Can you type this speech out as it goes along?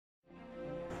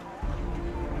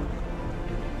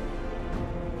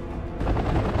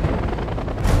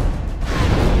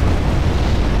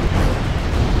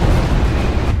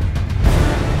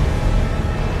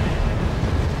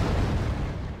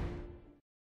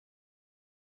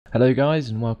Hello guys,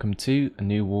 and welcome to a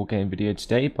new Wargame video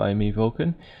today by me,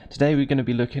 Vulcan. Today we're going to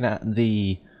be looking at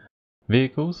the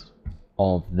vehicles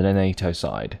of the NATO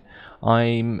side.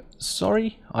 I'm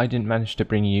sorry I didn't manage to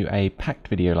bring you a packed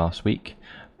video last week,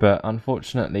 but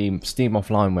unfortunately Steam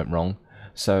Offline went wrong,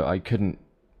 so I couldn't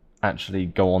actually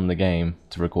go on the game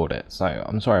to record it. So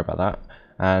I'm sorry about that,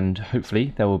 and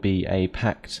hopefully there will be a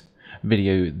packed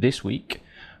video this week.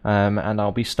 And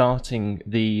I'll be starting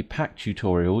the pack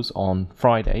tutorials on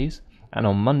Fridays, and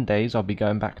on Mondays I'll be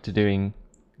going back to doing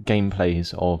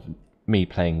gameplays of me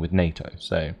playing with NATO.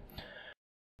 So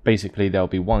basically there'll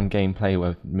be one gameplay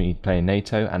with me playing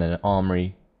NATO and an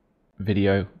armory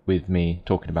video with me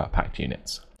talking about packed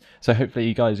units. So hopefully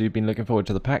you guys who've been looking forward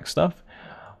to the pack stuff,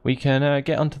 we can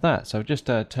get onto that. So I've just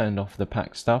turned off the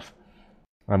pack stuff,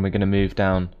 and we're going to move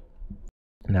down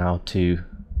now to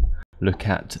look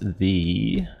at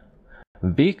the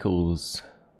vehicles.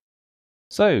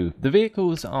 So the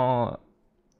vehicles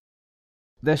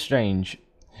they're strange.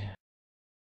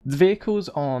 The vehicles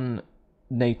on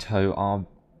NATO are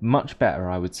much better,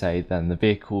 I would say, than the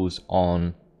vehicles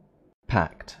on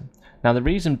Pact. Now the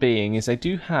reason being is they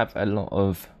do have a lot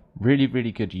of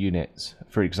really good units.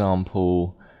 For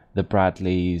example, the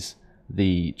Bradleys,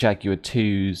 the Jaguar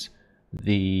 2s,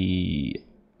 the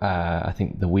I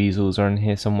think the Weasels are in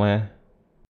here somewhere,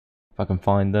 if I can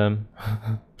find them.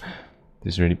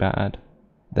 This is really bad.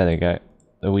 There they go,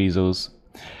 the Weasels.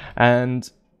 And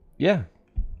yeah,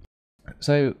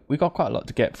 so we got quite a lot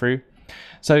to get through.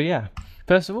 So yeah,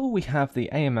 first of all we have the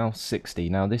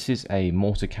AML-60. Now this is a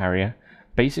mortar carrier.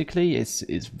 Basically it's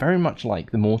very much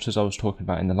like the mortars I was talking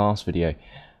about in the last video,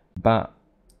 but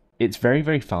it's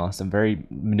very fast and very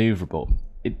maneuverable.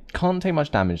 It can't take much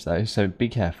damage though, so be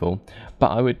careful. But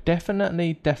I would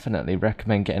definitely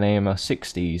recommend getting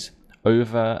AML-60s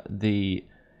over the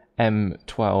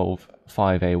M12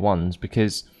 5A1s,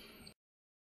 because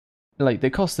like they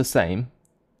cost the same,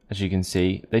 as you can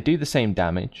see. They do the same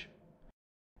damage,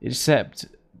 except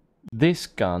this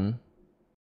gun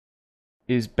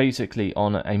is basically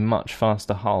on a much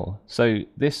faster hull. So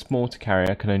this mortar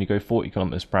carrier can only go 40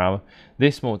 kilometers per hour.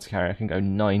 This mortar carrier can go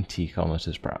 90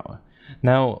 kilometers per hour.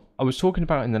 Now, I was talking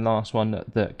about in the last one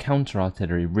that counter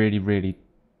artillery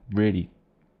really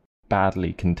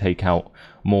badly can take out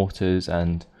mortars,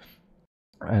 and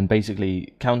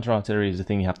basically counter artillery is the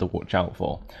thing you have to watch out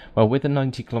for. Well, with a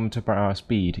 90 kilometer per hour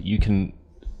speed, you can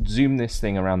zoom this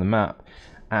thing around the map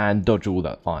and dodge all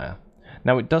that fire.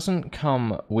 Now, it doesn't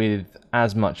come with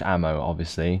as much ammo,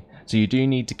 obviously, so you do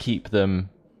need to keep them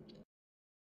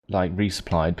like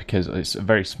resupplied because it's a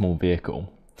very small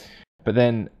vehicle. But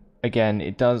then again,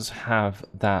 it does have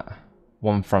that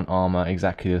one front armor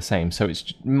exactly the same, so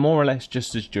it's more or less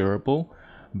just as durable,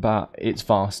 but it's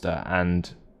faster,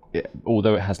 and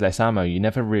although it has less ammo, you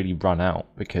never really run out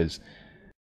because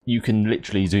you can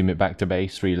literally zoom it back to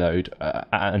base, reload at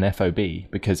an FOB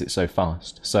because it's so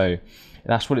fast. So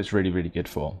that's what it's really good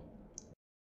for.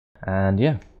 And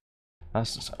yeah,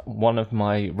 that's one of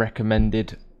my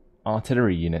recommended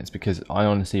artillery units because I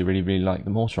honestly really like the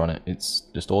mortar on it. It's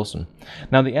just awesome.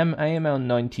 Now the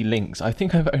AML-90 Lynx, I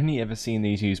think I've only ever seen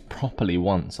these used properly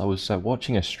once. I was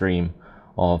watching a stream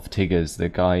of Tiggers, the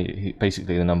guy who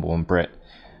basically the #1 Brit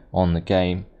on the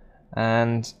game,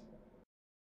 and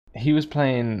he was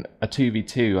playing a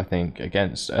 2v2 I think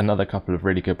against another couple of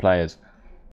really good players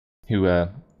who were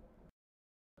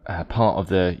part of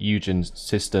the Eugen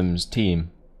Systems team,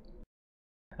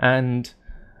 and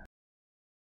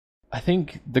I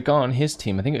think the guy on his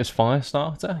team, I think it was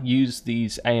Firestarter, used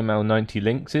these AML-90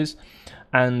 Lynxes,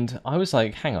 and I was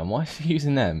like, hang on, why is he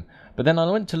using them? But then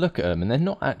I went to look at them, and they're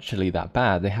not actually that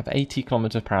bad. They have 80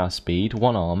 kilometers per hour speed,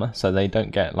 1 armor, so they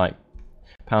don't get like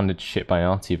pounded to shit by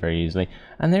RT very easily,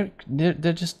 and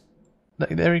they're just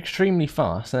they're extremely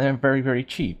fast, and they're very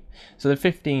cheap. So they're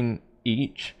 15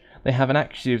 each. They have an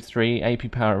accuracy of 3,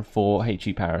 AP power of 4,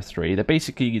 HE power of 3. They're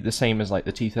basically the same as like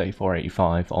the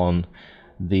T-34-85 on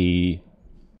the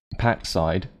pack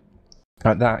side,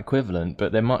 at that equivalent,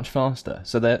 but they're much faster.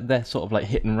 So they're sort of like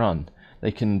hit and run.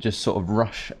 They can just sort of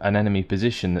rush an enemy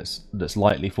position that's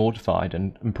lightly fortified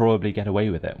and probably get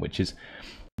away with it, which is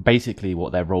basically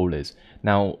what their role is.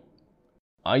 Now,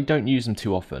 I don't use them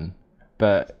too often,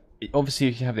 but obviously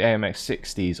if you have the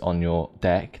AMX-60s on your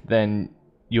deck, then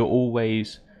you're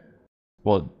always,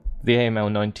 well, the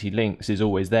AML-90 Lynx is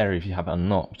always there if you have it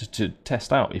unlocked to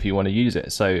test out if you want to use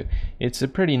it. So it's a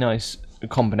pretty nice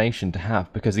combination to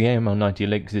have, because the AML-90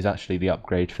 Lynx is actually the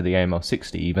upgrade for the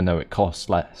AML-60, even though it costs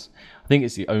less. I think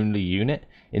it's the only unit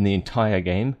in the entire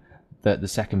game that the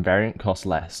second variant costs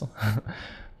less.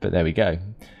 But there we go.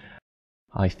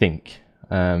 I think.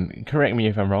 Correct me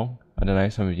if I'm wrong. I don't know,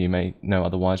 some of you may know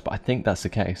otherwise, but I think that's the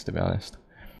case, to be honest.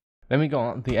 Then we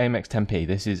got the AMX 10P.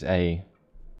 This is a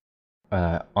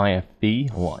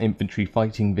IFV, or Infantry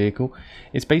Fighting Vehicle.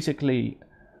 It's basically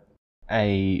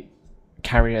a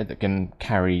carrier that can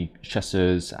carry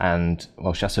chasseurs and,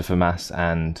 well, chasseur for masse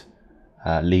and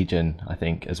Legion, I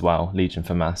think, as well, Legion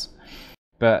for masse.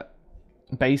 But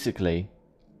basically,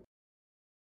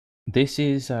 this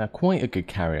is quite a good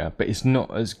carrier, but it's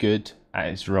not as good at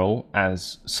its role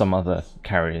as some other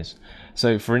carriers.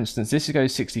 So, for instance, this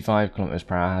goes 65 kilometers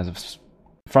per hour, has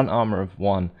a front armor of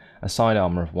 1, a side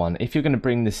armor of 1. If you're going to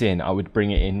bring this in, I would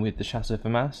bring it in with the chasseur for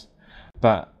masse.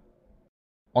 But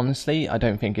honestly, I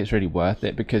don't think it's really worth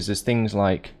it, because there's things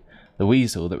like the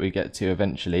Weasel that we get to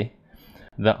eventually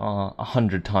that are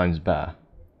 100 times better.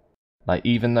 Like,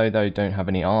 even though they don't have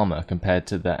any armor compared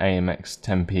to the AMX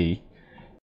 10P,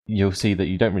 you'll see that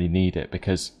you don't really need it,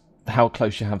 because how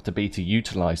close you have to be to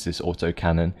utilize this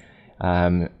autocannon,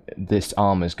 this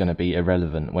armor is going to be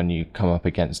irrelevant when you come up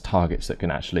against targets that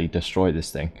can actually destroy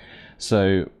this thing.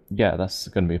 So yeah, that's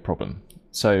going to be a problem.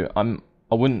 So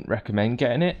I wouldn't recommend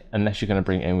getting it unless you're going to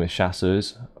bring it in with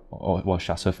chasseurs, or well,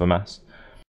 chasseur for masse.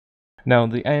 Now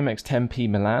the AMX 10P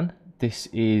Milan, this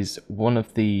is one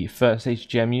of the first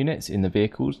HGM units in the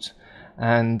vehicles,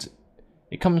 and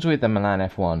it comes with a Milan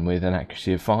F1 with an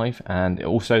accuracy of 5, and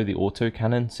also the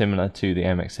autocannon similar to the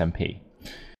AMX 10P.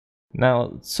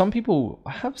 Now,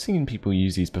 I have seen people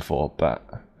use these before, but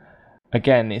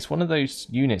again, it's one of those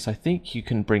units I think you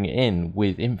can bring it in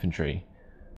with infantry,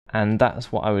 and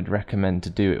that's what I would recommend to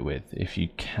do it with, if you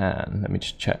can. Let me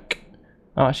just check.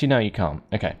 Oh, actually, no, you can't.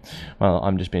 Okay, well,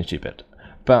 I'm just being stupid.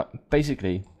 But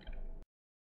basically,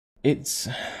 it's,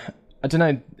 I don't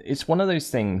know, it's one of those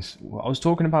things I was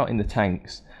talking about in the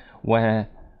tanks, where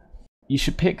you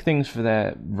should pick things for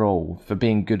their role, for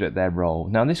being good at their role.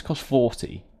 Now, this costs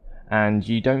 40, and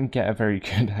you don't get a very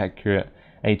good, accurate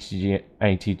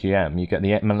ATGM. You get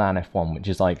the Milan F1, which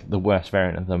is like the worst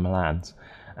variant of the Milans.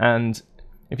 And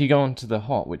if you go on to the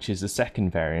Hot, which is the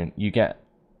second variant, you get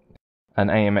an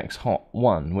AMX Hot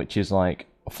 1, which is like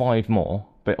 5 more,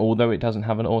 but although it doesn't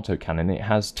have an autocannon, it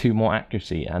has 2 more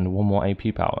accuracy and 1 more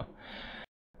AP power.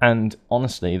 And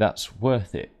honestly, that's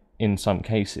worth it in some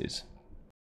cases.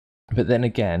 But then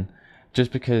again,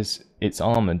 just because it's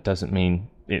armoured doesn't mean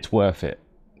it's worth it.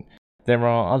 There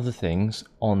are other things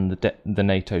on the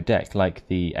NATO deck, like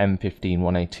the M15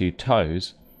 1A2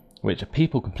 tows, which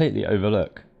people completely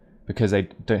overlook because they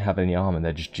don't have any armour,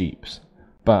 they're just jeeps.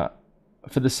 But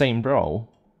for the same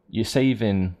role, you're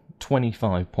saving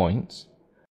 25 points,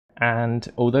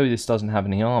 and although this doesn't have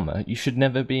any armour, you should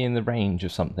never be in the range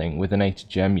of something with an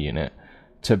ATGM unit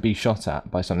to be shot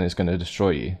at by something that's going to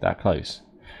destroy you that close.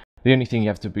 The only thing you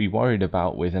have to be worried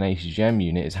about with an ATGM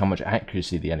unit is how much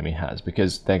accuracy the enemy has,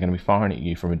 because they're going to be firing at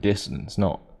you from a distance,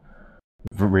 not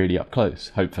really up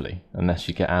close, hopefully, unless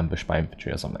you get ambushed by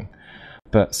infantry or something.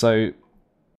 But so,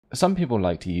 some people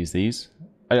like to use these.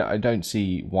 I don't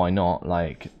see why not.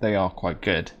 Like, they are quite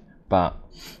good, but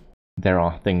there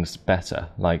are things better,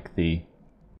 like the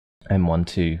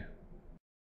M12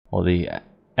 or the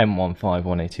M15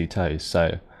 1A2 tows.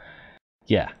 So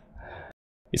yeah,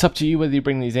 it's up to you whether you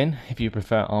bring these in, if you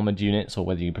prefer armoured units or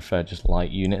whether you prefer just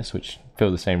light units which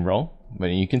fill the same role.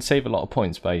 But you can save a lot of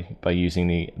points by using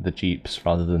the jeeps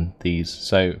rather than these.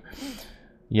 So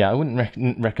yeah, I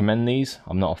wouldn't recommend these.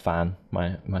 I'm not a fan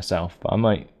myself, but I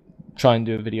might try and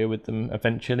do a video with them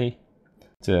eventually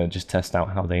to just test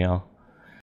out how they are.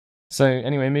 So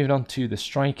anyway, moving on to the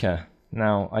Striker.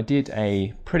 Now, I did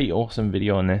a pretty awesome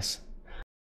video on this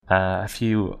a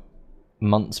few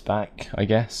months back, I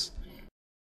guess.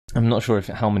 I'm not sure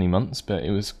how many months, but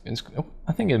it was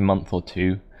I think a month or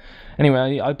 2.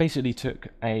 Anyway, I basically took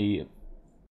a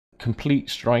complete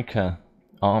Striker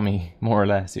army, more or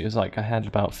less. It was like I had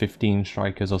about 15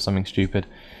 Strikers or something stupid,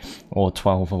 or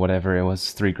 12 or whatever it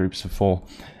was, 3 groups of 4,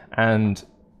 and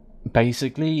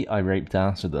basically I raped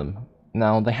out of them.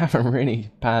 Now, they have a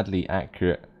really badly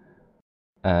accurate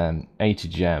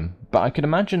ATGM, but I could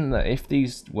imagine that if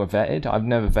these were vetted, I've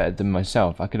never vetted them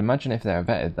myself, I could imagine if they were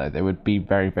vetted though, they would be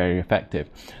very, very effective.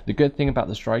 The good thing about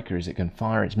the Striker is it can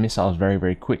fire its missiles very,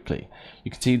 very quickly.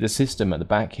 You can see the system at the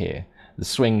back here, the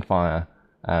swing fire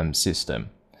system,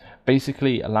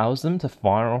 basically allows them to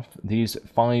fire off these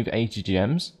 5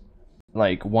 ATGMs,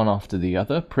 like one after the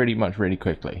other, pretty much really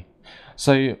quickly.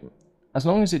 So as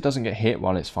long as it doesn't get hit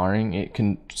while it's firing, it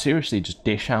can seriously just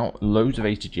dish out loads of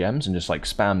ATGMs and just like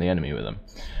spam the enemy with them.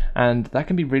 And that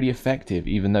can be really effective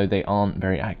even though they aren't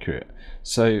very accurate.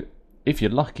 So if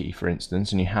you're lucky, for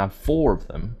instance, and you have 4 of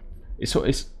them,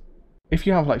 it's if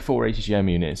you have like 4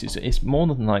 ATGM units, it's more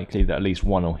than likely that at least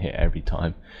one will hit every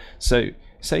time. So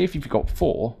say if you've got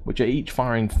 4, which are each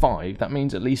firing 5, that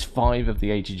means at least 5 of the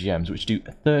ATGMs, which do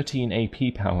 13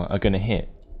 AP power, are going to hit.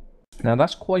 Now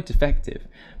that's quite effective,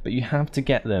 but you have to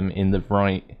get them in the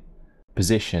right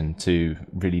position to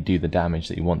really do the damage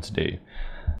that you want to do.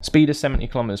 Speed of 70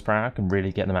 kilometers per hour can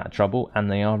really get them out of trouble,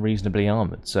 and they are reasonably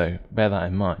armoured, so bear that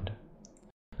in mind.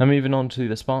 Now moving on to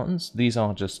the Spartans, these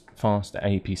are just fast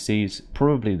APCs,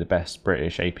 probably the best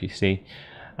British APC,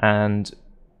 and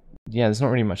yeah, there's not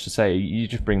really much to say. You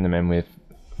just bring them in with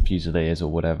Fusiliers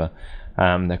or whatever.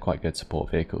 They're quite good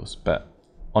support vehicles, but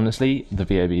honestly, the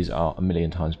VABs are a million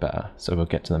times better, so we'll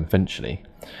get to them eventually.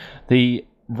 The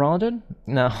Raden,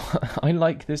 now I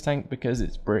like this tank because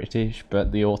it's British,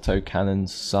 but the autocannon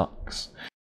sucks.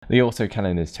 The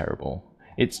autocannon is terrible.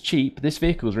 It's cheap, this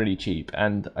vehicle is really cheap,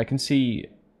 and I can see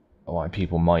why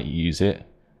people might use it,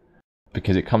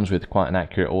 because it comes with quite an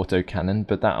accurate autocannon,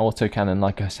 but that autocannon,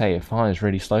 like I say, it fires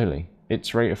really slowly.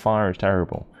 Its rate of fire is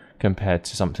terrible compared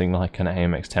to something like an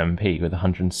AMX-10P with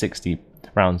 160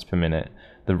 rounds per minute.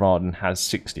 The Raden has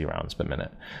 60 rounds per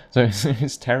minute, so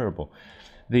it's terrible.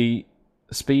 The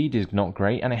speed is not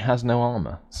great, and it has no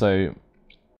armor, so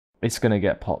it's going to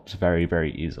get popped very,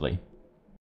 very easily.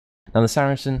 Now the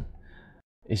Saracen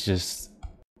is just...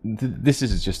 This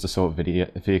is just a sort of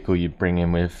vehicle you bring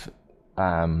in with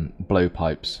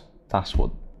blowpipes.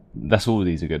 That's all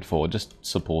these are good for, just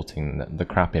supporting the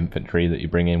crap infantry that you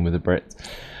bring in with the Brits.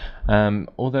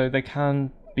 Although they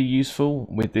can be useful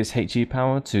with this HE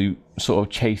power to sort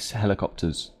of chase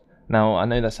helicopters. Now I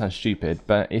know that sounds stupid,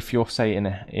 but if you're say in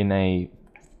a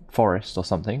forest or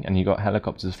something and you got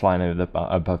helicopters flying over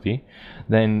above you,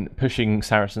 then pushing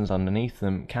Saracens underneath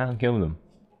them can kill them.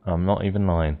 I'm not even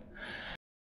lying.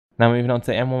 Now moving on to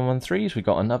the M113s, we've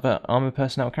got another armoured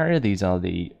personnel carrier. These are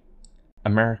the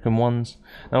American ones.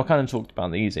 Now I kind of talked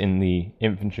about these in the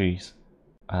infantry's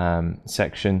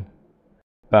section,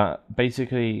 but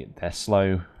basically they're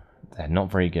slow, they're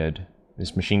not very good.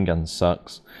 This machine gun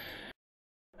sucks.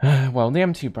 Well, the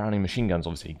M2 Browning machine gun's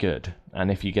obviously good,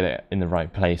 and if you get it in the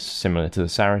right place, similar to the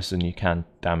Saracen, you can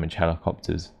damage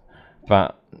helicopters,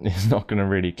 but it's not going to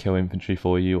really kill infantry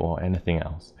for you or anything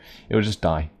else. It will just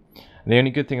die. The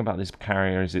only good thing about this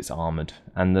carrier is it's armoured,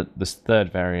 and the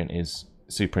third variant is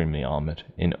supremely armoured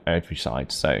in every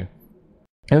side, so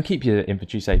it'll keep your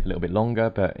infantry safe a little bit longer,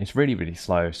 but it's really, really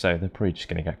slow, so they're probably just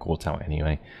going to get caught out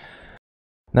anyway.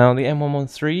 Now the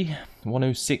M113,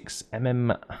 106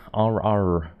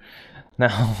 MMRR.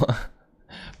 Now,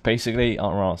 basically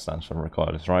RR stands for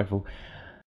recoilless rifle,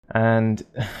 and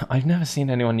I've never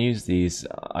seen anyone use these.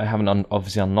 I haven't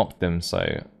obviously unlocked them,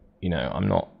 so you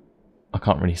know I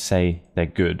can't really say they're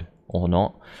good or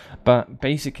not. But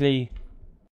basically,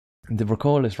 the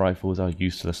recoilless rifles are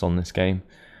useless on this game.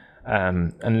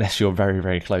 Unless you're very,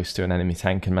 very close to an enemy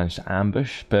tank and manage to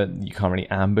ambush, but you can't really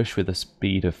ambush with a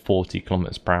speed of 40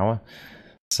 kilometers per hour.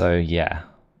 So yeah,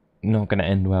 not going to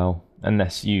end well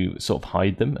unless you sort of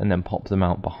hide them and then pop them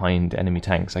out behind enemy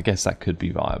tanks. I guess that could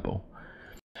be viable.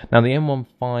 Now the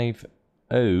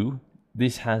M150,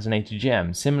 this has an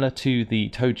ATGM similar to the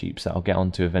tow jeeps that I'll get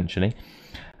onto eventually,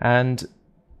 and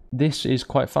this is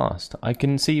quite fast. I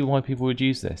can see why people would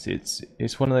use this.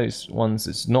 It's one of those ones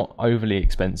that's not overly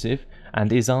expensive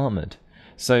and is armoured.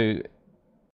 So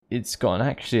it's got an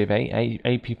accuracy of 8,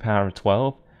 AP power of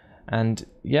 12, and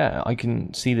yeah, I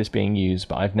can see this being used,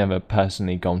 but I've never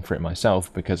personally gone for it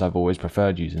myself because I've always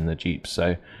preferred using the jeeps.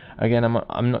 So again,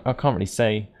 I can't really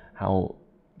say how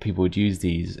people would use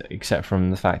these, except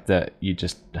from the fact that you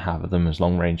just have them as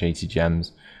long range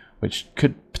ATGMs, which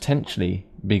could potentially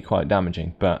be quite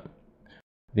damaging. But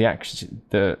like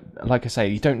I say,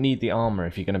 you don't need the armor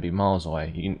if you're going to be miles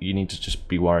away. You need to just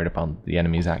be worried about the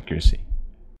enemy's accuracy.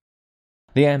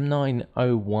 The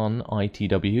M901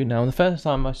 ITW. Now, the first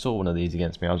time I saw one of these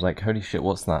against me, I was like, holy shit,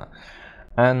 what's that?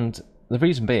 And the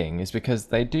reason being is because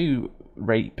they do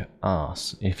rape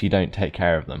ass if you don't take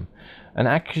care of them. An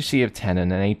accuracy of 10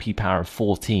 and an AP power of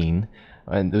 14,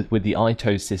 and with the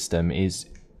ITO system, is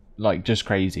like just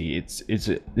crazy. It's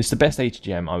the best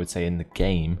ATGM I would say in the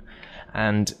game,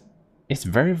 and it's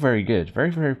very, very good, very,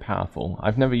 very powerful.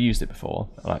 I've never used it before,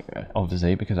 like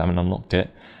obviously because I haven't unlocked it,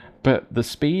 but the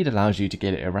speed allows you to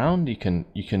get it around. You can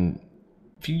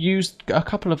if you use a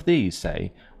couple of these,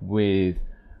 say with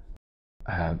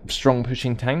strong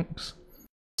pushing tanks.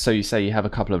 So you say you have a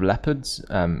couple of leopards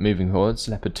moving forwards,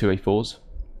 leopard 2A4s.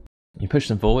 You push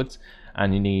them forwards,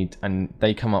 and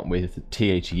they come up with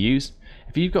TATUs.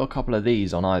 If you've got a couple of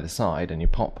these on either side, and you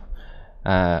pop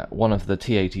one of the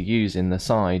TATUs in the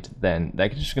side, then they're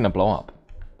just going to blow up.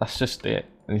 That's just it.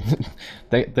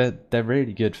 they're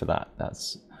really good for that.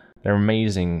 They're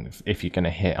amazing if you're going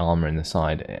to hit armor in the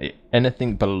side.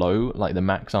 Anything below like the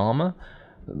max armor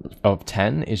of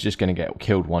 10 is just going to get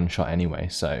killed one shot anyway.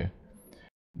 So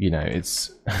you know,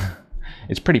 it's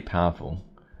it's pretty powerful.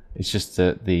 It's just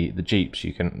that the jeeps,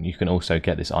 you can also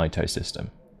get this ITO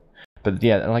system. But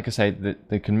yeah, like I say,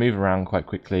 they can move around quite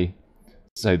quickly,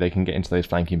 so they can get into those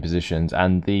flanking positions,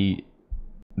 and the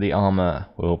armor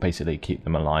will basically keep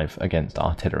them alive against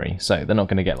artillery. So they're not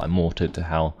going to get like mortared to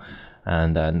hell,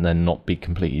 and then not be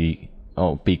completely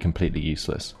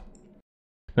useless.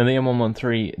 Then the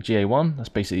M113 GA1, that's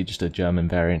basically just a German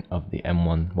variant of the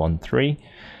M113.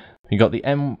 You got the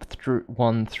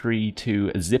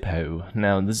M132 Zippo.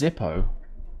 Now the Zippo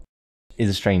is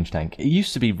a strange tank. It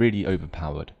used to be really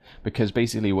overpowered because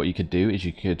basically what you could do is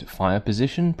you could fire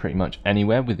position pretty much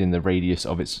anywhere within the radius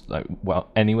of its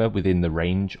anywhere within the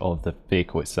range of the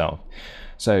vehicle itself.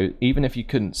 So even if you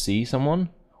couldn't see someone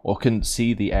or couldn't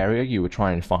see the area you were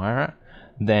trying to fire at,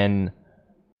 then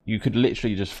you could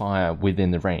literally just fire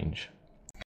within the range.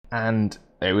 And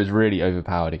it was really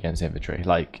overpowered against infantry.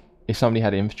 Like, if somebody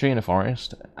had infantry in a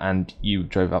forest and you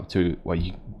drove up to, well,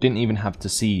 you didn't even have to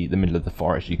see the middle of the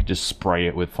forest, you could just spray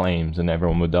it with flames and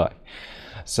everyone would die.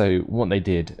 So what they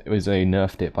did was they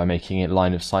nerfed it by making it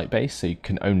line of sight based, so you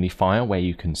can only fire where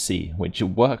you can see, which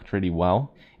worked really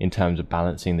well in terms of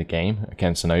balancing the game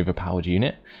against an overpowered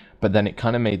unit. But then it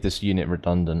kind of made this unit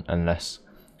redundant unless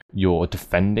you're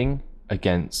defending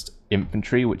against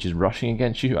infantry which is rushing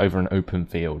against you over an open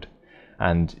field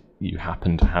and you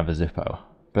happen to have a Zippo.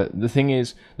 But the thing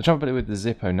is, the trouble with the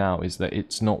Zippo now is that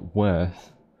it's not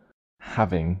worth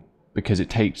having because it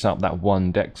takes up that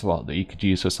one deck slot that you could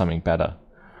use for something better.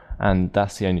 And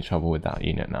that's the only trouble with that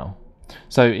unit now.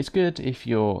 So it's good if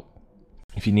you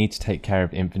need to take care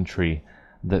of infantry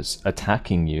that's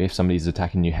attacking you. If somebody's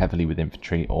attacking you heavily with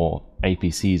infantry or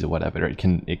APCs or whatever, it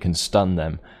can stun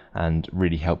them and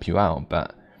really help you out.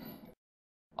 But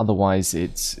otherwise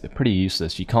it's pretty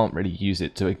useless. You can't really use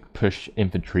it to push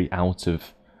infantry out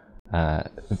of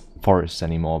forests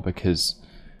anymore because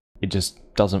it just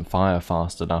doesn't fire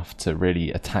fast enough to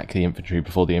really attack the infantry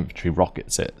before the infantry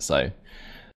rockets it. So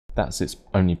that's its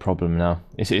only problem now.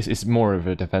 It's more of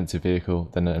a defensive vehicle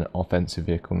than an offensive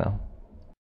vehicle now.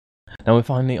 Now we're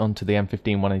finally on to the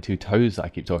M15 182 tows that I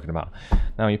keep talking about.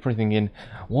 Now you're probably thinking,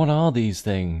 what are these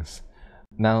things?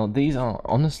 Now these are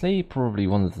honestly probably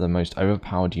one of the most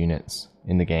overpowered units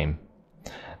in the game.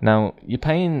 Now you're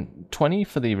paying 20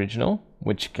 for the original,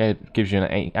 which gives you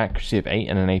an accuracy of 8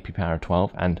 and an AP power of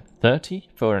 12, and 30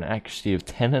 for an accuracy of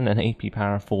 10 and an AP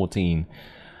power of 14.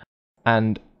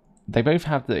 And they both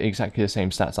have exactly the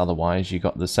same stats otherwise. You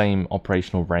got the same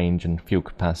operational range and fuel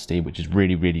capacity, which is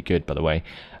really, really good, by the way.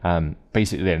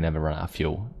 Basically, they never run out of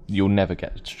fuel. You'll never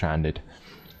get stranded.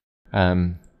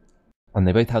 And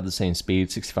they both have the same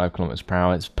speed, 65 kilometers per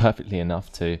hour. It's perfectly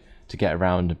enough to get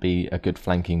around and be a good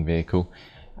flanking vehicle.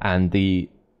 And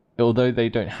although they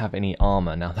don't have any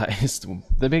armor, now that is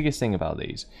the biggest thing about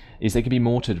these, is they can be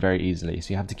mortared very easily,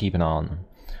 so you have to keep an eye on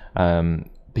them.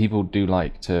 People do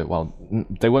like to, well,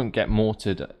 they won't get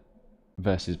mortared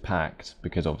versus packed,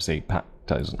 because obviously packed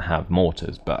doesn't have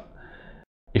mortars, but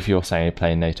if you're, say,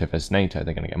 playing NATO versus NATO,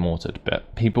 they're going to get mortared.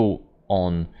 But people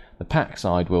on the pack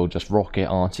side will just rocket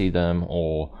RT them,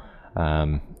 or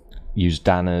use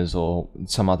Danners or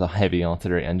some other heavy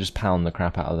artillery and just pound the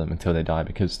crap out of them until they die,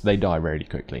 because they die really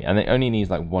quickly, and it only needs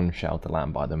like one shell to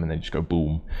land by them and they just go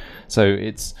boom. So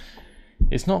it's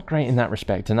not great in that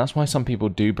respect, and that's why some people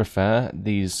do prefer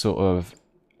these sort of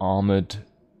armored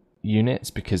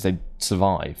units, because they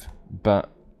survive.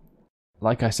 But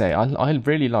like I say, I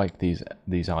really like these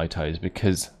ITOs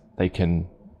because they can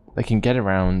get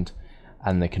around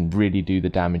and they can really do the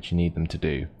damage you need them to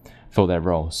do for their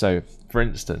role. So for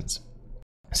instance,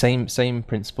 same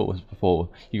principle as before.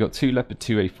 You got two Leopard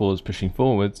 2A4s pushing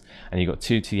forwards, and you got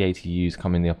two T-80Us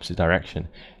coming the opposite direction.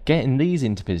 Getting these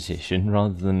into position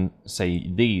rather than, say,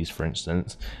 these, for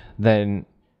instance, then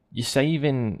you're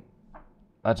saving,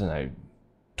 I don't know,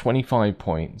 25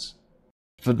 points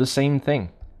for the same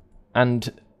thing.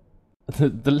 And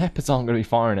the Leopards aren't going to be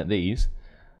firing at these.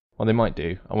 Well, they might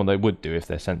do. Well, they would do if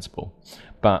they're sensible.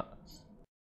 But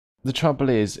the trouble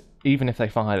is, even if they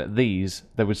fired at these,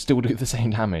 they would still do the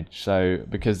same damage. So,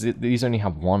 because these only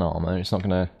have one armor, it's not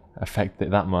going to affect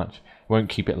it that much. It won't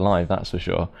keep it alive, that's for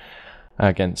sure,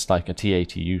 against like a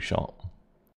T-80U shot.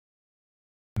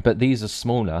 But these are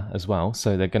smaller as well,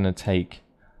 so they're going to take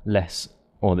less,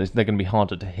 or they're going to be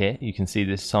harder to hit. You can see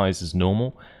this size is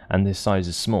normal, and this size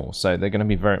is small, so they're going to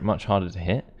be very much harder to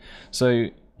hit. So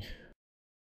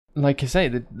like I say,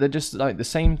 they're just like the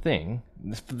same thing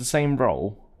for the same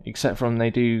role, except from they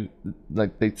do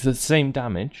like the same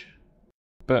damage,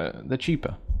 but they're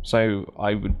cheaper. So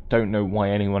don't know why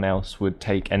anyone else would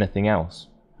take anything else,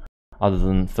 other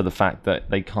than for the fact that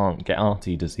they can't get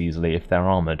artied as easily if they're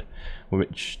armoured,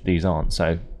 which these aren't.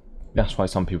 So that's why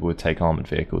some people would take armoured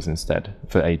vehicles instead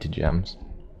for ATGMs.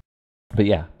 But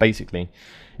yeah, basically,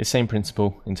 it's the same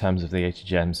principle in terms of the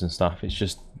ATGMs and stuff. It's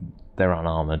just they're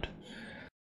unarmoured.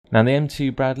 Now the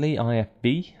M2 Bradley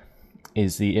IFB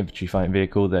is the infantry fighting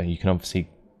vehicle that you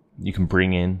can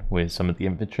bring in with some of the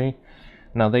infantry.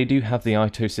 Now they do have the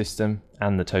ITO system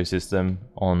and the tow system.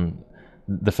 On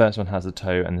the first one has the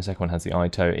tow and the second one has the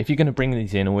ITO. If you're going to bring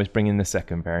these in, always bring in the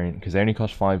second variant, because they only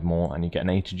cost 5 more and you get an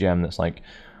ATGM that's like,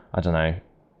 I don't know,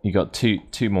 you got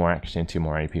two more accuracy and 2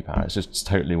 more AP power. It's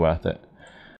totally worth it.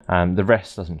 The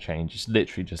rest doesn't change. It's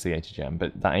literally just the ATGM,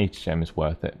 but that ATGM is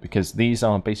worth it because these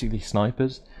are basically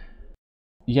snipers.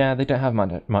 Yeah, they don't have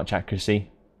much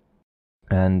accuracy,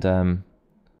 and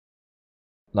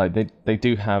like they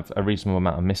do have a reasonable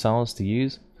amount of missiles to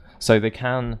use, so they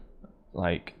can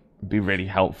like be really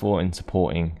helpful in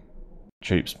supporting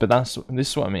troops. But this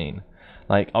is what I mean.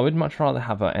 Like, I would much rather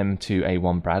have a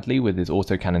M2A1 Bradley with his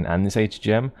autocannon and this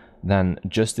ATGM than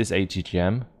just this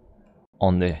ATGM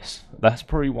on this. That's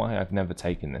probably why I've never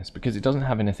taken this, because it doesn't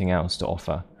have anything else to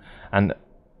offer, and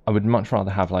I would much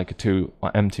rather have like a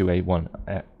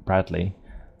M2A1 Bradley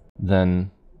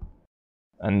than,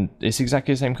 and it's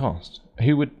exactly the same cost.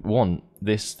 Who would want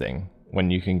this thing when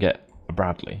you can get a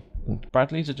Bradley?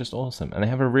 Bradleys are just awesome, and they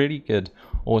have a really good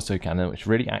autocannon, which is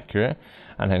really accurate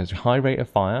and has a high rate of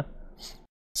fire.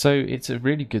 So it's a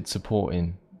really good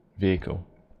supporting vehicle.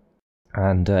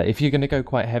 And if you're going to go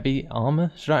quite heavy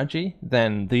armor strategy,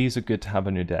 then these are good to have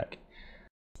on your deck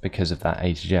because of that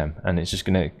ATGM, and it's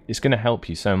gonna help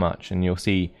you so much. And you'll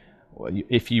see,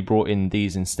 if you brought in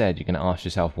these instead, you're gonna ask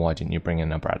yourself, why didn't you bring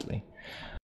in a Bradley?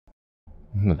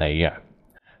 Well, there you go.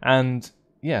 And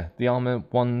yeah, the armor,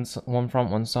 one front,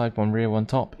 one side, one rear, one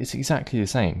top, it's exactly the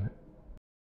same.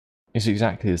 It's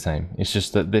exactly the same. It's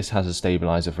just that this has a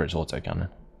stabilizer for its autocannon.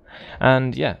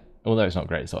 And yeah, although it's not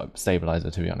great stabilizer,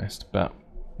 to be honest, but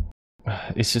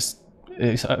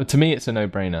to me it's a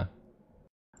no-brainer.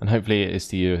 And hopefully it is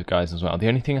to you guys as well. The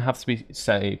only thing I have to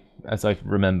say, as I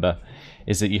remember,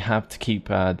 is that you have to keep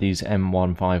these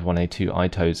M151A2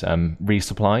 ITOs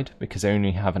resupplied, because they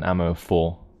only have an ammo of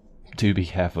 4. Do be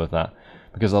careful of that,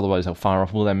 because otherwise they'll fire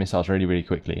off all their missiles really, really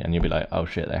quickly, and you'll be like, oh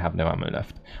shit, they have no ammo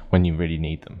left, when you really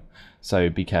need them.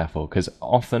 So be careful, because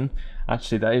often,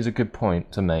 actually that is a good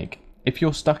point to make. If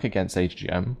you're stuck against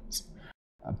ATGMs,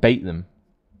 bait them.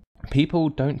 People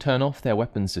don't turn off their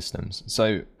weapon systems.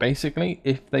 So basically,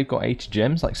 if they've got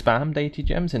ATGMs, like spammed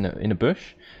ATGMs in a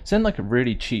bush, send like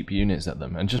really cheap units at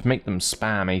them and just make them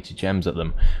spam ATGMs at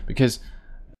them, because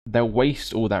they'll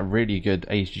waste all that really good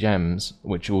ATGMs,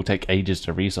 which will take ages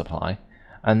to resupply.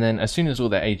 And then as soon as all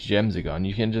their ATGMs are gone,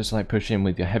 you can just like push in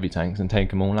with your heavy tanks and take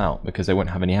them all out, because they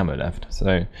won't have any ammo left.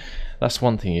 So that's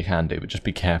one thing you can do, but just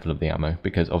be careful of the ammo,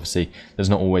 because obviously there's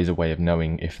not always a way of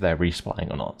knowing if they're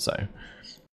resupplying or not. So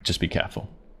just be careful.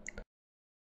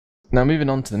 Now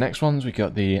moving on to the next ones, we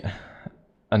got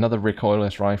another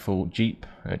recoilless rifle Jeep,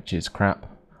 which is crap.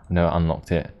 I know I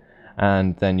unlocked it.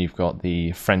 And then you've got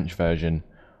the French version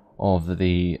of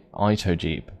the ITO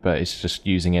Jeep, but it's just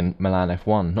using a Milan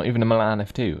F1, not even a Milan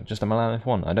F2, just a Milan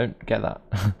F1. I don't get that.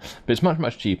 But it's much,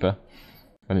 much cheaper,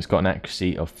 and it's got an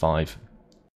accuracy of 5,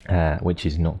 which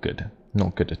is not good.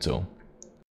 Not good at all.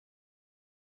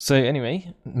 So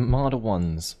anyway, Marder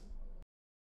 1s.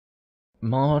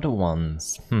 Marder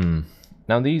 1s.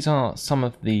 Now these are some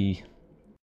of the,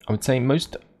 I would say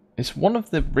it's one of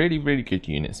the really, really good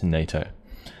units in NATO.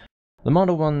 The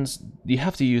Marder 1s, you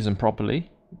have to use them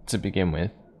properly to begin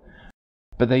with,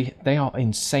 but they are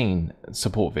insane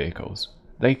support vehicles.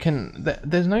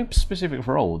 There's no specific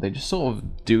role, they just sort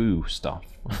of do stuff.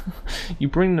 You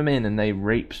bring them in and they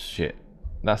rape shit.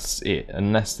 That's it,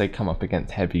 unless they come up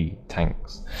against heavy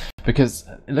tanks. Because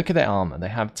look at their armor, they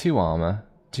have 2 armor,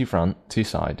 2 front, 2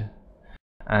 side,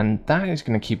 and that is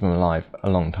going to keep them alive a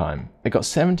long time. They've got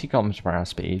 70 km/h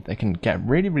speed, they can get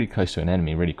really, really close to an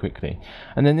enemy really quickly,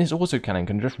 and then this autocannon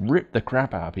can just rip the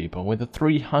crap out of people with a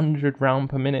 300 round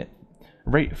per minute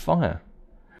rate of fire.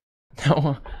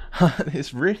 Now,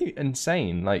 it's really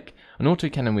insane. Like, an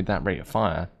autocannon with that rate of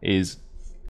fire is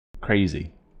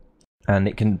crazy, and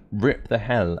it can rip the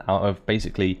hell out of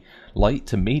basically light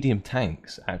to medium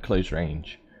tanks at close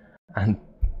range. And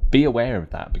be aware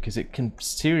of that, because it can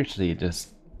seriously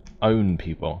just own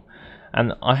people.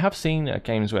 And I have seen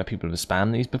games where people have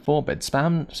spammed these before, but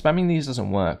spamming these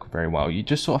doesn't work very well. You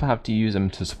just sort of have to use them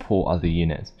to support other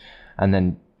units. And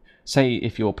then, say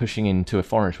if you're pushing into a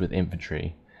forest with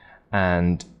infantry,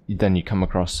 and then you come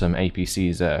across some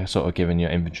APCs that are sort of giving your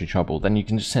infantry trouble, then you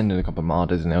can just send in a couple of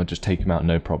Martyrs and they'll just take them out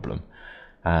no problem.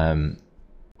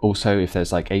 Also, if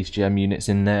there's like HGM units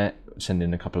in there, send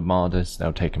in a couple of Martyrs,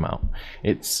 they'll take them out.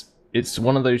 It's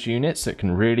one of those units that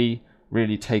can really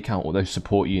take out all those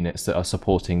support units that are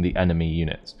supporting the enemy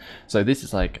units. So this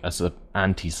is like a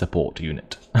anti-support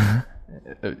unit,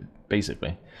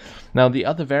 basically. Now the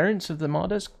other variants of the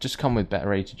Martyrs just come with better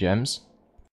HGMs.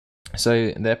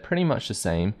 So they're pretty much the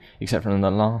same, except for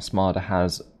the last Martyr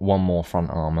has one more front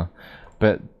armor.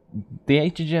 But the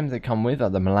HGMs they come with are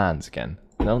the Milans again.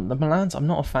 Now the Milans, I'm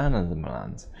not a fan of the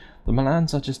Milans. The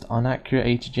Milans are just inaccurate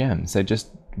HGMs. They're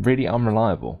just really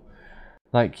unreliable.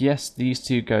 Like, yes, these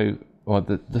two go... Well,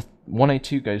 the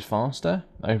 1A2 goes faster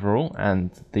overall, and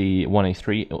the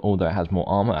 1A3, although it has more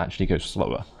armor, actually goes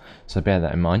slower. So bear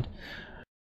that in mind.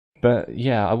 But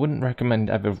yeah, I wouldn't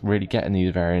recommend ever really getting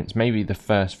these variants. Maybe the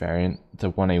first variant,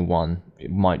 the 1A1,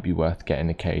 it might be worth getting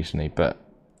occasionally, but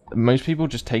most people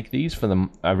just take these for the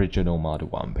original Marder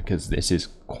 1 because this is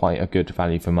quite a good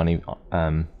value for money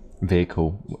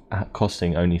vehicle,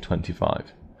 costing only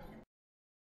 25.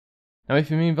 Now if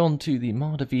we move on to the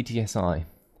Marder VTSI.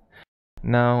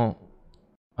 Now,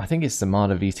 I think it's the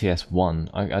Marder VTS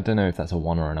 1. I don't know if that's a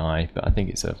 1 or an I, but I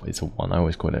think it's a 1. I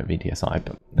always call it a VTSI,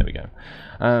 but there we go.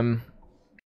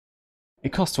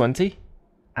 It costs 20,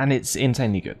 and it's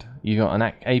insanely good. You got an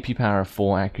AP power of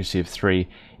 4, accuracy of 3.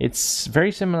 It's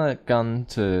very similar gun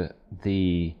to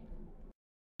the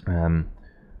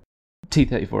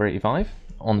T-3485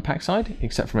 on the pack side,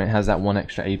 except for it has that 1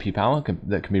 extra AP power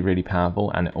that can be really powerful,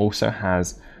 and it also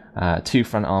has 2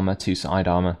 front armor, 2 side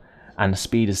armor, and a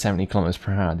speed of 70 kilometers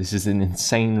per hour. This is an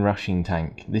insane rushing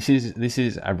tank. This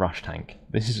is a rush tank.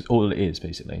 This is all it is,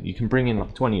 basically. You can bring in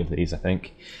like 20 of these, I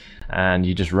think, and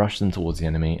you just rush them towards the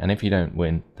enemy, and if you don't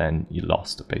win, then you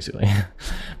lost, basically.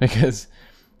 Because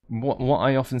what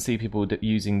I often see people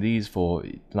using these for,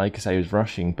 like I say, is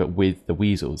rushing, but with the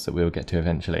weasels that we'll get to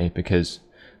eventually, because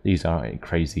these are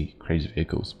crazy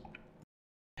vehicles.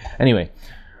 Anyway,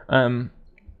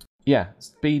 yeah,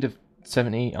 speed of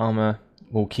 70, armor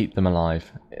will keep them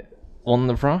alive. On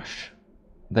the rush,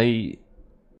 when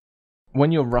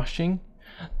you're rushing,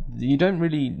 you don't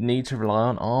really need to rely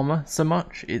on armor so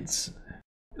much. It's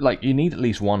like you need at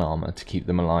least 1 armor to keep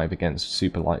them alive against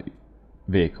super light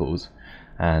vehicles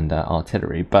and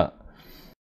artillery, but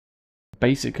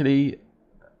basically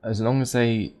as long as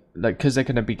they, like, because they're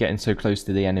going to be getting so close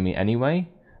to the enemy anyway,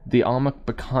 the armor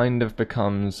kind of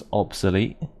becomes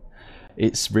obsolete.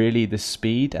 It's really the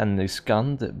speed and this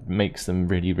gun that makes them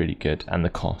really good, and the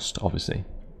cost, obviously.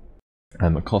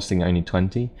 Costing only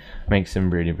 20 makes them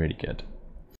really good,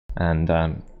 and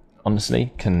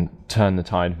honestly can turn the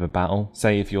tide of a battle.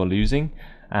 Say if you're losing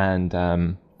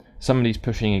and somebody's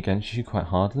pushing against you quite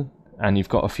hard, and you've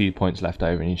got a few points left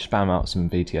over, and you spam out some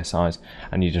VTSIs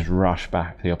and you just rush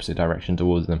back the opposite direction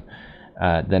towards them,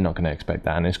 they're not going to expect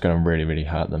that, and it's going to really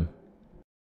hurt them.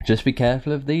 Just be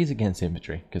careful of these against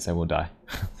infantry, because they will die.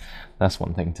 That's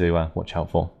one thing to watch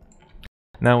out for.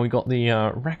 Now we got the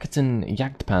Raketen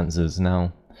Jagdpanzers.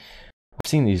 Now, I've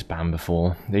seen these banned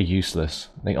before. They're useless.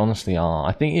 They honestly are.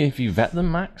 I think if you vet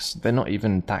them max, they're not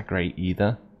even that great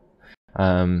either.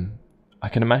 I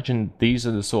can imagine these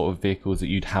are the sort of vehicles that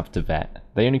you'd have to vet.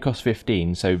 They only cost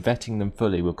 15, so vetting them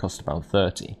fully will cost about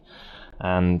 30.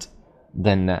 And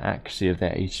then the accuracy of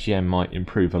their HGM might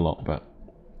improve a lot, but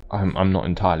I'm not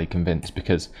entirely convinced,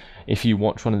 because if you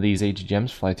watch one of these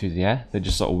HGMs fly through the air, they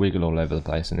just sort of wiggle all over the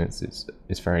place, and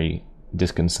it's very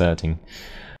disconcerting.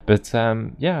 But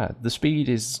yeah, the speed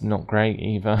is not great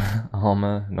either.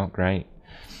 Armor, not great.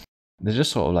 They're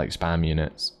just sort of like spam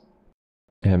units.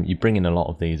 You bring in a lot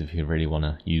of these if you really want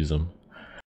to use them.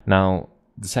 Now,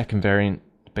 the second variant,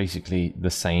 basically the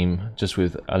same, just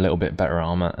with a little bit better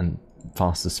armor and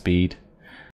faster speed.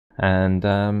 And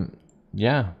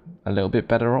yeah, a little bit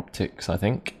better optics, I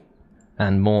think,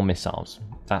 and more missiles.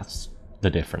 That's the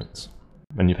difference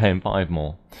when you're paying 5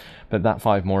 more. But that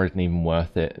 5 more isn't even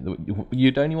worth it.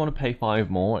 You'd only want to pay 5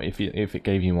 more if it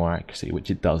gave you more accuracy, which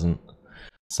it doesn't.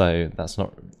 So that's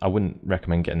not. I wouldn't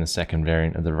recommend getting the second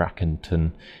variant of the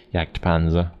Raketen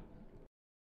Jagdpanzer.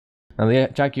 Now the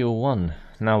Jaguar 1.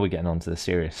 Now we're getting on to the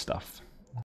serious stuff.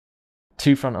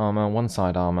 2 front armor, 1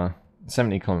 side armor,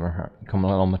 70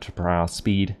 kilometer per hour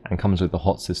speed, and comes with the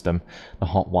hot system, the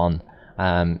hot 1.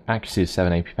 Accuracy is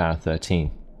 7, AP power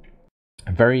 13.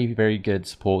 Very good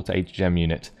support HGM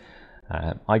unit.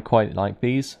 I quite like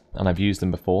these, and I've used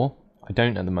them before. I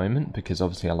don't at the moment because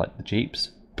obviously I like the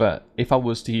Jeeps. But if I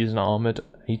was to use an armoured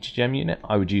HGM unit,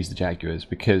 I would use the Jaguars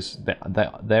because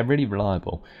they're really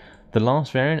reliable. The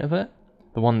last variant of it,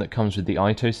 the one that comes with the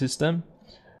ITO system,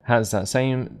 has that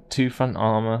same 2 front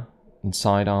armour and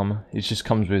side armour. It just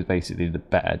comes with basically the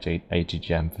better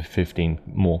HGM for 15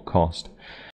 more cost.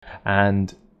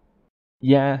 And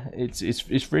yeah,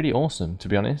 it's really awesome, to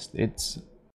be honest.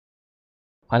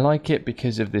 I like it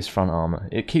because of this front armor.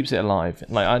 It keeps it alive.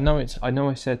 Like I know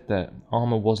I said that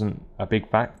armor wasn't a big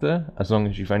factor as long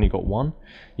as you've only got one.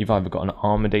 You've either got an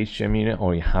armored HGM unit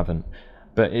or you haven't.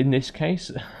 But in this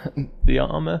case, the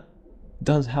armor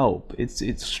does help. It's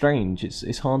strange.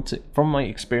 It's hard to, from my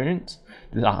experience,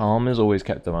 the armor's always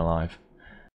kept them alive.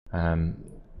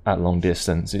 At long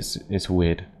distance, it's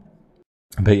weird.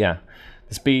 But yeah,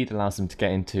 the speed allows them to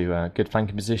get into good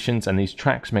flanking positions, and these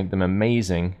tracks make them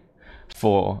amazing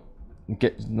for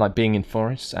being in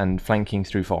forests and flanking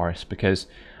through forests, because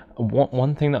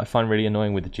one thing that I find really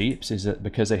annoying with the Jeeps is that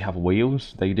because they have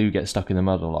wheels, they do get stuck in the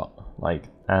mud a lot,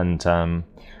 and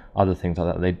other things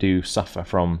like that. They do suffer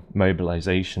from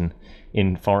mobilization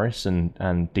in forests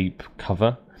and deep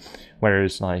cover,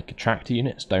 whereas like tractor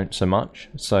units don't so much.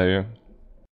 So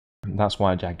that's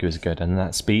why Jaguar is good, and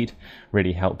that speed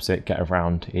really helps it get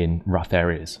around in rough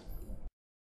areas.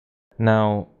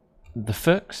 Now the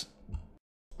Fuchs,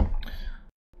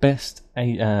 best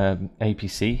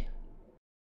APC,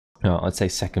 I'd say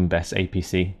second best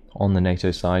APC on the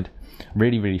NATO side.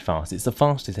 Really fast. It's the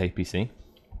fastest APC.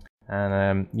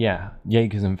 And yeah,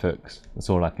 Jaegers and Fuchs. That's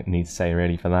all I need to say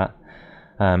really for that.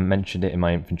 Mentioned it in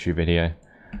my infantry video.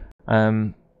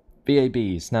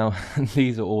 VABs. Now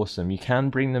these are awesome. You can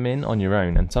bring them in on your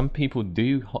own, and some people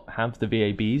do have the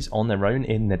VABs on their own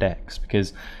in the decks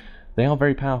because they are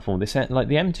very powerful. Like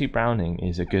the M2 Browning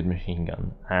is a good machine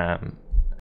gun.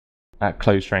 At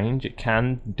close range, it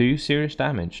can do serious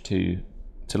damage to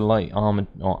light armored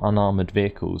or unarmored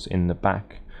vehicles in the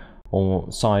back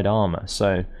or side armor.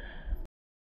 So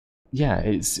yeah,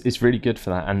 it's really good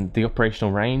for that, and the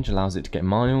operational range allows it to get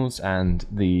miles, and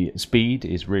the speed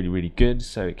is really good.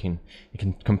 So it can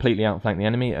completely outflank the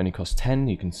enemy. It only costs 10.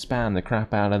 You can spam the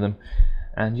crap out of them,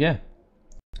 and yeah,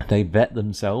 they vet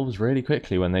themselves really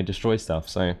quickly when they destroy stuff.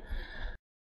 So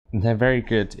they're very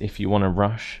good if you want to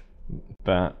rush,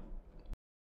 but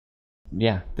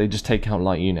yeah, they just take out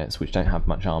light units which don't have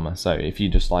much armor. So if you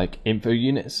just like info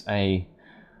units an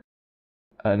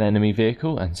enemy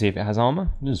vehicle and see if it has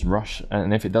armor, just rush,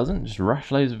 and if it doesn't, just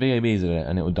rush loads of VABs at it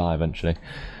and it will die eventually.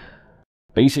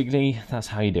 Basically, that's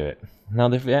how you do it. Now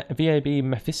the VAB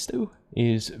Mephisto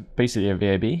is basically a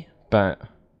VAB, but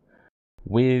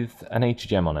with an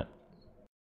HGM on it.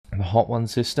 The Hot One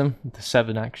system, the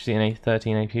 7 accuracy and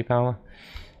 13 AP power.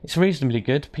 It's reasonably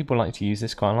good. People like to use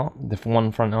this quite a lot. The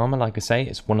one front armor, like I say,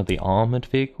 it's one of the armored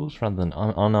vehicles rather than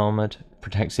unarmored.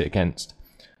 Protects it against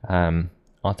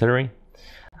artillery,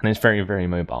 and it's very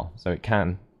mobile, so it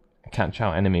can catch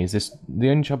out enemies. The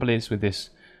only trouble is with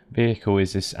this vehicle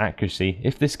is this accuracy.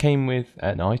 If this came with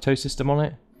an ITO system on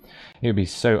it, it would be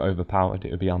so overpowered.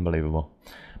 It would be unbelievable.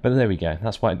 But there we go.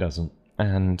 That's why it doesn't.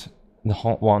 And the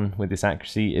Hot One with this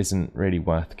accuracy isn't really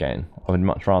worth getting. I would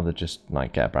much rather just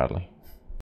like get a Bradley.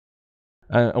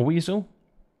 A Weasel.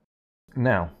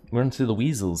 Now, we're onto the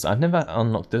Weasels. I've never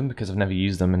unlocked them because I've never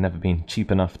used them and never been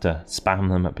cheap enough to spam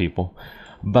them at people.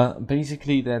 But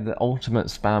basically, they're the ultimate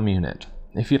spam unit.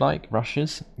 If you like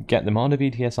rushes, get the Marder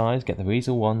VTSIs, get the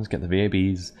Weasel ones, get the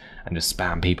VABs, and just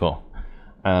spam people.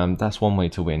 That's one way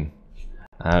to win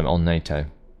on NATO.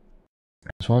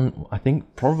 This one, I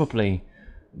think, probably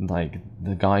like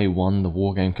the guy who won the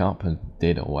Wargame Cup and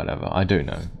did or whatever. I don't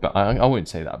know, but I won't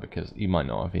say that because he might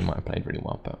not have. He might have played really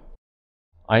well, but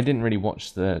I didn't really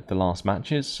watch the last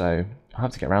matches, so I'll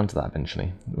have to get around to that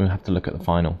eventually. We'll have to look at the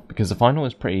final because the final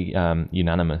was pretty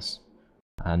unanimous,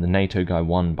 and the NATO guy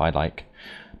won by like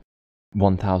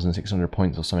 1,600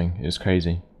 points or something. It was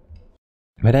crazy.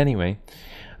 But anyway,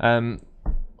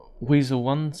 Weasel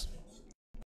ones.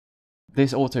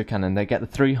 This autocannon, they get the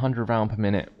 300 round per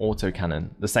minute autocannon,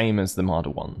 the same as the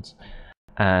Marder ones.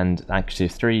 And accuracy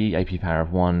of 3, AP power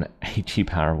of 1, HE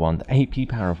power of 1. The AP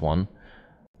power of 1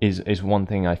 is one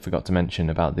thing I forgot to mention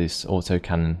about this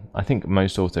autocannon. I think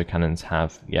most autocannons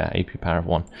have, yeah, AP power of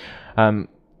 1.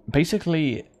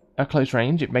 Basically, at close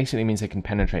range, it basically means they can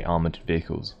penetrate armoured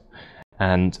vehicles.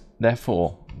 And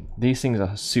therefore, these things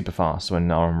are super fast when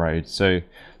they're on road. So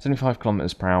 75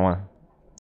 kilometers per hour.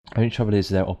 Only trouble is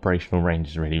their operational range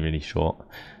is really short.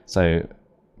 So,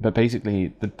 but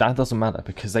basically that doesn't matter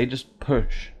because they just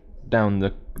push down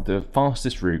the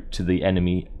fastest route to the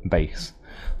enemy base.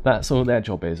 That's all their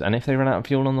job is. And if they run out of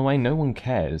fuel on the way, no one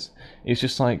cares. It's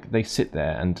just like they sit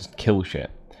there and just kill shit.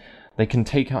 They can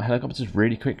take out helicopters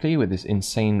really quickly with this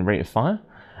insane rate of fire,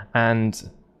 and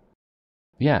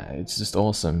yeah, it's just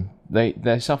awesome. They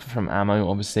suffer from ammo,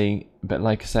 obviously, but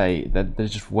like I say, they're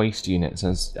just waste units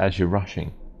as you're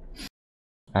rushing,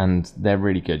 and they're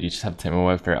really good. You just have to take my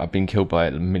word for it. I've been killed by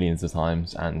it millions of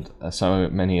times, and so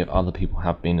many other people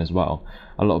have been as well.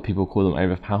 A lot of people call them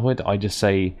overpowered. I just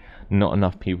say not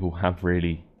enough people have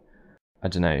really, I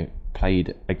don't know,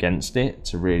 played against it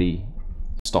to really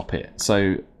stop it.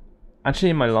 So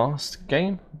actually, in my last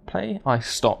game play, I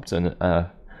stopped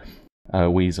a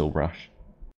weasel rush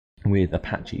with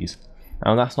Apaches.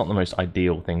 Now that's not the most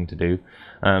ideal thing to do.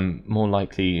 More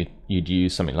likely you'd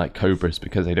use something like Cobras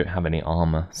because they don't have any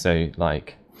armor. So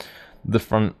like the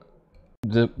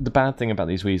bad thing about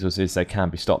these weasels is they can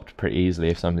be stopped pretty easily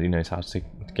if somebody knows how to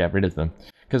get rid of them.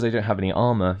 Because they don't have any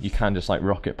armor, you can just like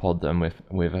rocket pod them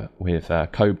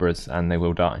with Cobras and they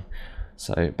will die.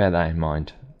 So bear that in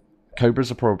mind.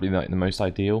 Cobras are probably like the most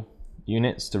ideal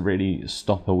units to really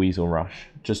stop a weasel rush.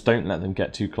 Just don't let them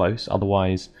get too close,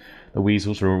 otherwise the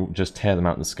weasels will just tear them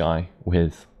out of the sky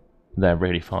with their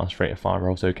really fast rate of fire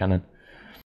auto cannon.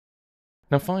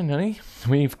 Now finally,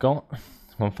 finally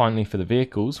for the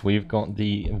vehicles, we've got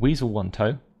the Weasel 1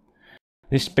 tow.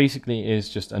 This basically is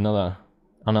just another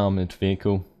unarmoured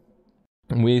vehicle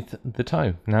with the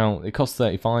tow. Now it costs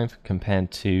 35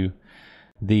 compared to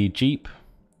the Jeep,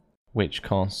 which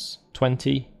costs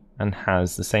 20 and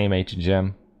has the same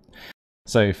HGM.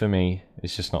 So for me,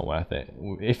 it's just not worth it.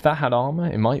 If that had armor,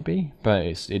 it might be, but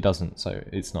it doesn't, so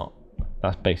it's not.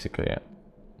 That's basically it.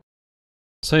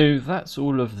 So that's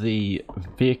all of the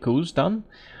vehicles done.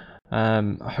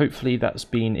 Hopefully that's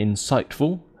been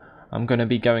insightful. I'm going to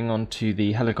be going on to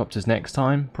the helicopters next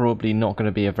time. Probably not going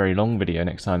to be a very long video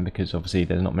next time because obviously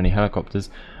there's not many helicopters.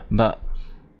 But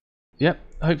yep,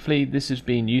 hopefully this has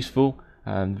been useful.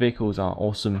 The vehicles are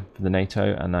awesome for the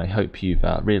NATO, and I hope you've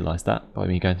realised that by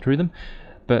me going through them.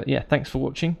 But yeah, thanks for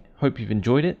watching. Hope you've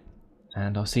enjoyed it,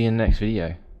 and I'll see you in the next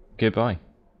video. Goodbye.